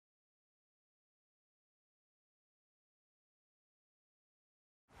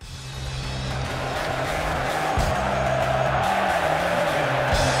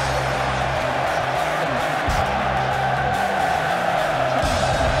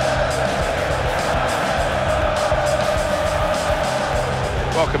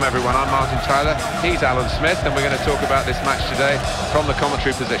Welcome everyone, I'm Martin Tyler, he's Alan Smith, and we're going to talk about this match today from the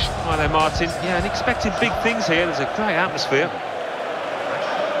commentary position. Hi there Martin, yeah, and expecting big things here, there's a great atmosphere.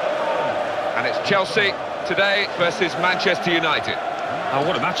 And it's Chelsea today versus Manchester United. Oh,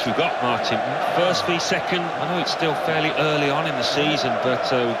 what a match we've got, Martin. First v second, I know it's still fairly early on in the season, but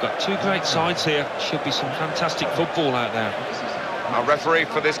we've got two great sides here. Should be some fantastic football out there. Our referee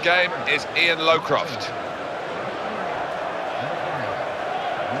for this game is Ian Lowcroft.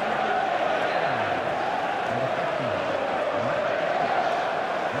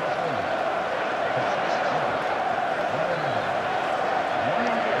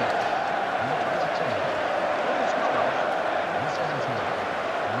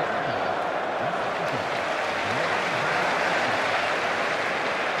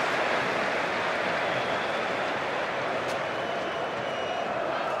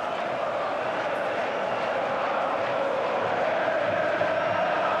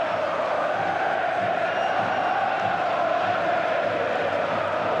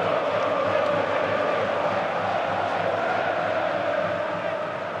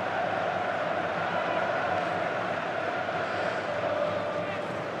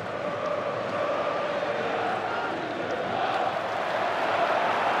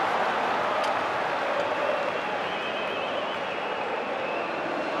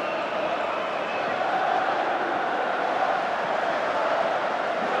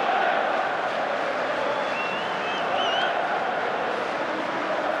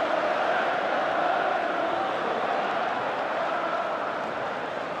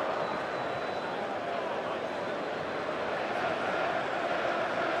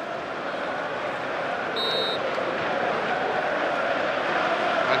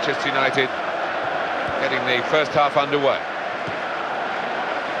 Manchester United getting the first half underway.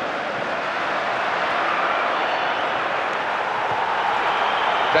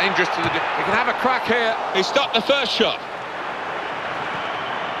 Dangerous to the... He can have a crack here. He stopped the first shot.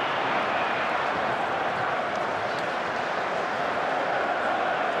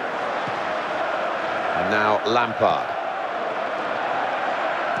 And now Lampard.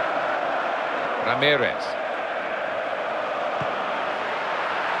 Ramirez.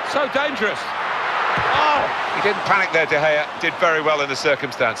 So dangerous. Oh, he didn't panic there, De Gea. Did very well in the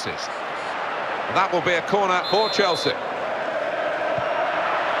circumstances. And that will be a corner for Chelsea.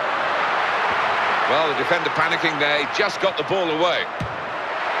 Well, the defender panicking there. He just got the ball away.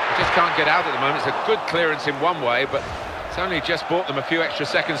 He just can't get out at the moment. It's a good clearance in one way, but it's only just bought them a few extra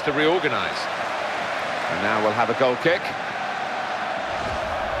seconds to reorganise. And now we'll have a goal kick.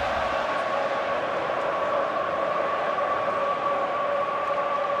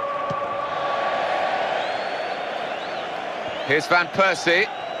 Here's Van Persie.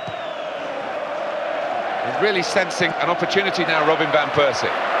 He's really sensing an opportunity now, Robin Van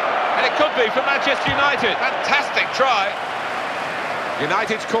Persie. And it could be for Manchester United. Fantastic try.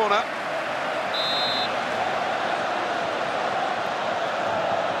 United's corner.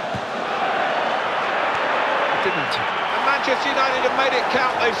 Didn't. And Manchester United have made it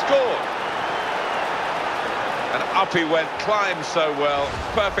count. They've scored. And up he went, climbed so well,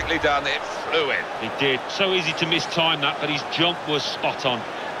 perfectly done, it flew in. He did, so easy to miss-time that, but his jump was spot on.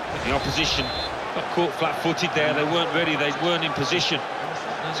 But the opposition got caught flat-footed there, they weren't ready, they weren't in position.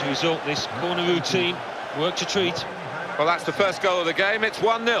 As a result, this corner routine worked a treat. Well, that's the first goal of the game, it's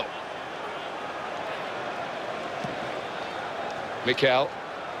 1-0. Mikel.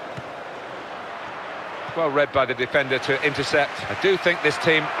 Well read by the defender to intercept. I do think this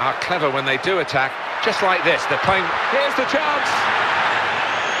team are clever when they do attack. Just like this, they're playing... Here's the chance!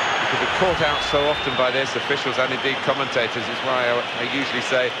 You can be caught out so often by this, officials and indeed commentators. Is why I usually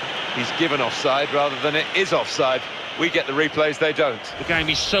say he's given offside rather than it is offside. We get the replays, they don't. The game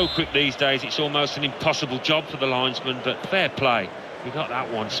is so quick these days, it's almost an impossible job for the linesman, but fair play. We got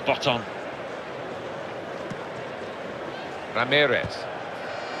that one spot on. Ramirez.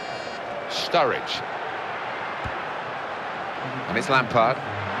 Sturridge. And it's Lampard.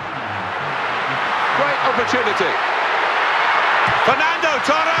 Great opportunity. Fernando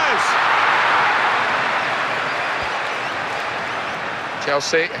Torres!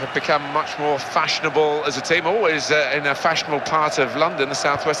 Chelsea have become much more fashionable as a team, always in a fashionable part of London, the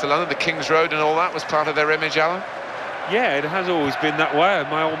southwest of London, the King's Road and all that was part of their image, Alan? Yeah, it has always been that way.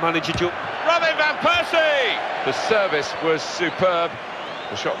 My old manager... Robin Van Persie! The service was superb.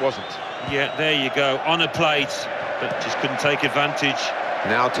 The shot wasn't. Yeah, there you go. On a plate, but just couldn't take advantage.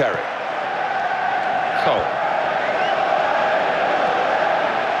 Now Terry. Cole.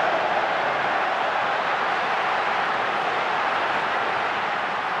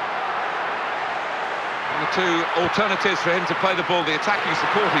 And the to alternatives for him to play the ball. The attacking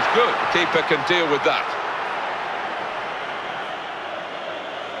support is good. The keeper can deal with that.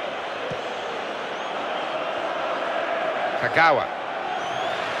 Kagawa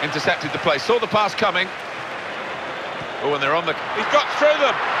intercepted the play, saw the pass coming. Oh, and they're on the... He's got through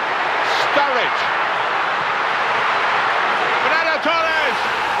them. Sturridge. Fernando Torres!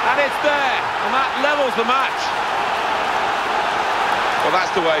 And it's there, and that levels the match. Well,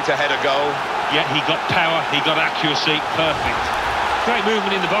 that's the way to head a goal. Yeah, he got power, he got accuracy, perfect. Great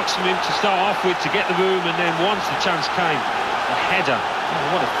movement in the box from him to start off with, to get the room, and then once the chance came, a header.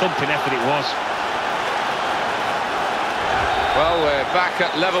 Oh, what a thumping effort it was. Well, we're back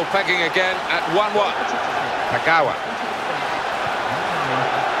at level pegging again at 1-1. Kagawa.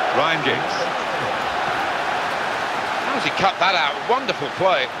 Ryan Giggs. How does he cut that out? Wonderful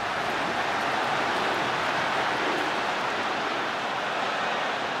play.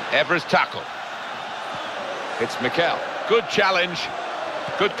 Evra's tackle. It's Mikel. Good challenge.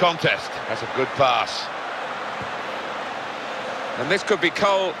 Good contest. That's a good pass. And this could be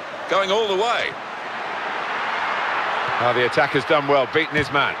Cole going all the way. Oh, the attacker's done well, beaten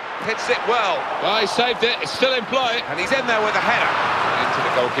his man. Hits it well. Well, he saved it. It's still in play. And he's in there with a header. Into the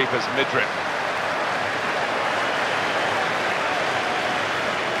goalkeeper's midriff.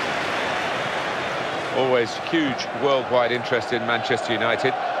 Always huge worldwide interest in Manchester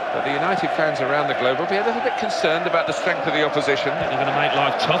United. But the United fans around the globe will be a little bit concerned about the strength of the opposition. They're going to make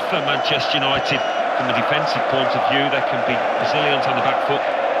life tough for Manchester United. From a defensive point of view, they can be resilient on the back foot.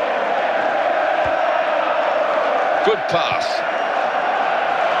 Good pass.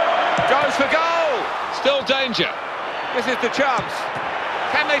 Goes for goal! Still danger. This is the chance.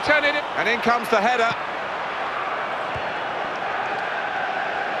 Can they turn it in? And in comes the header.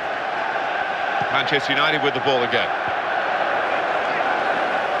 Manchester United with the ball again.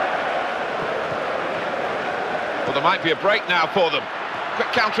 Well, there might be a break now for them.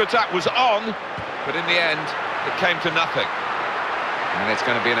 Quick counter-attack was on, but in the end, it came to nothing. And it's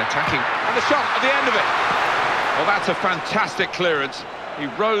going to be an attacking... And the shot at the end of it. Well, that's a fantastic clearance. He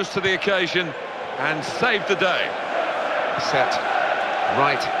rose to the occasion and saved the day. Set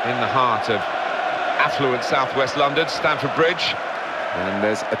right in the heart of affluent southwest London, Stamford Bridge. And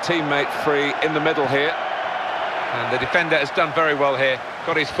there's a teammate free in the middle here. And the defender has done very well here.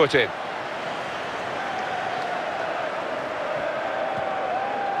 Got his foot in.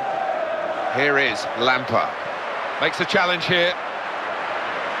 Here is Lampard. Makes the challenge here.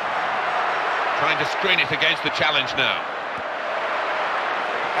 Trying to screen it against the challenge now.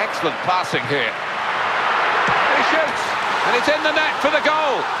 Excellent passing here. He shoots, and it's in the net for the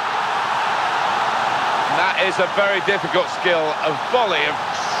goal. And that is a very difficult skill, a volley of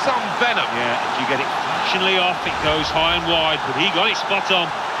some venom. Yeah, if you get it fractionally off, it goes high and wide, but he got it spot on.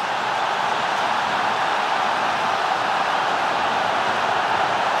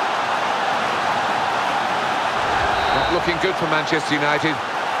 Not looking good for Manchester United.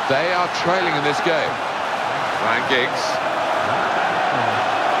 They are trailing in this game. Ryan Giggs.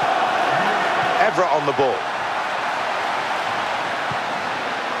 Evra on the ball.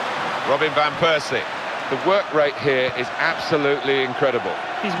 Robin van Persie. The work rate here is absolutely incredible.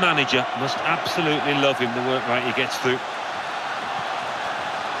 His manager must absolutely love him, the work rate he gets through.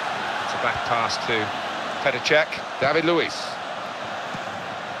 It's a back pass to Petr Cech. David Luiz.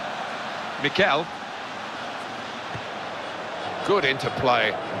 Mikel. Good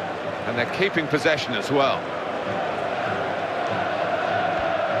interplay. And they're keeping possession as well.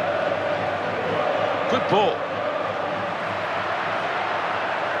 Good ball.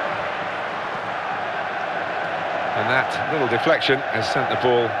 And that little deflection has sent the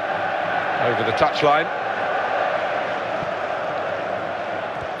ball over the touchline.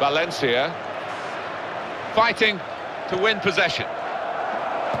 Valencia fighting to win possession.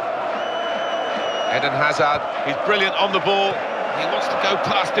 Eden Hazard, he's brilliant on the ball. He wants to go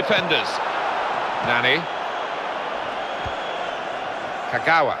past defenders. Nani.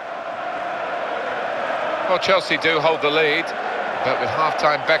 Kagawa. Well, Chelsea do hold the lead, but with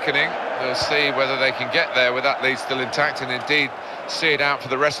half-time beckoning, we'll see whether they can get there with that lead still intact and indeed see it out for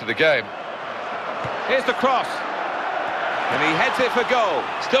the rest of the game. Here's the cross. And he heads it for goal.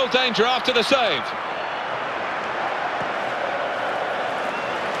 Still danger after the save.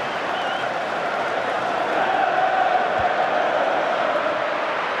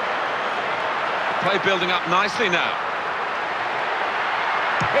 Play building up nicely now.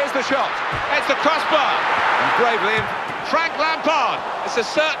 Here's the shot. It's the crossbar. And bravely in. Frank Lampard. It's a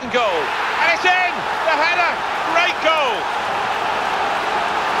certain goal. And it's in! The header. Great goal.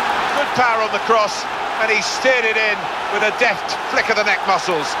 Good power on the cross. And he steered it in. with a deft flick of the neck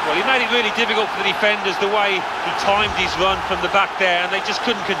muscles. Well, he made it really difficult for the defenders, the way he timed his run from the back there, and they just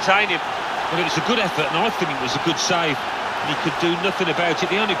couldn't contain him. Well, it was a good effort, and I think it was a good save. He could do nothing about it.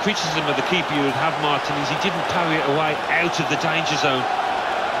 The only criticism of the keeper you would have, Martin, is he didn't parry it away out of the danger zone.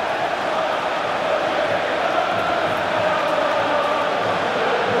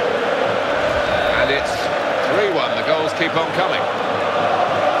 And it's 3-1. The goals keep on coming.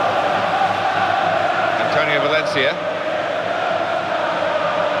 Antonio Valencia.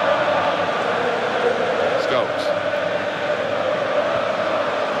 Scholes.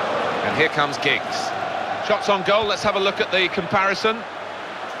 And here comes Giggs. Shots on goal, let's have a look at the comparison.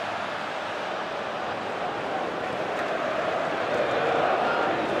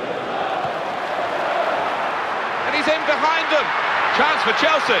 And he's in behind them. Chance for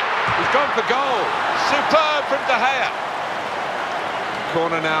Chelsea. He's gone for goal. Superb from De Gea.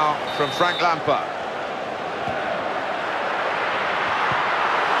 Corner now from Frank Lampard.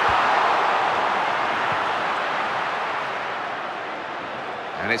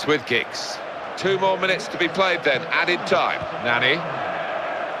 And it's with Giggs. 2 more minutes to be played then, added time. Nani.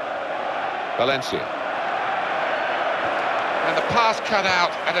 Valencia. And the pass cut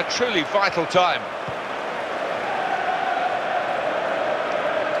out at a truly vital time.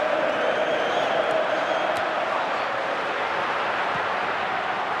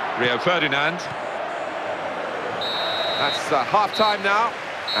 Rio Ferdinand. That's half-time now,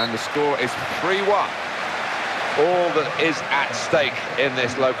 and the score is 3-1. All that is at stake in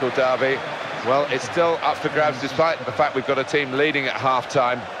this local derby. Well, it's still up for grabs despite the fact we've got a team leading at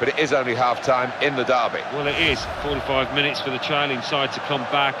half-time, but it is only half-time in the derby. Well, it is. 45 minutes for the trailing side to come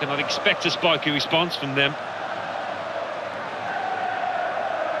back, and I'd expect a spiky response from them.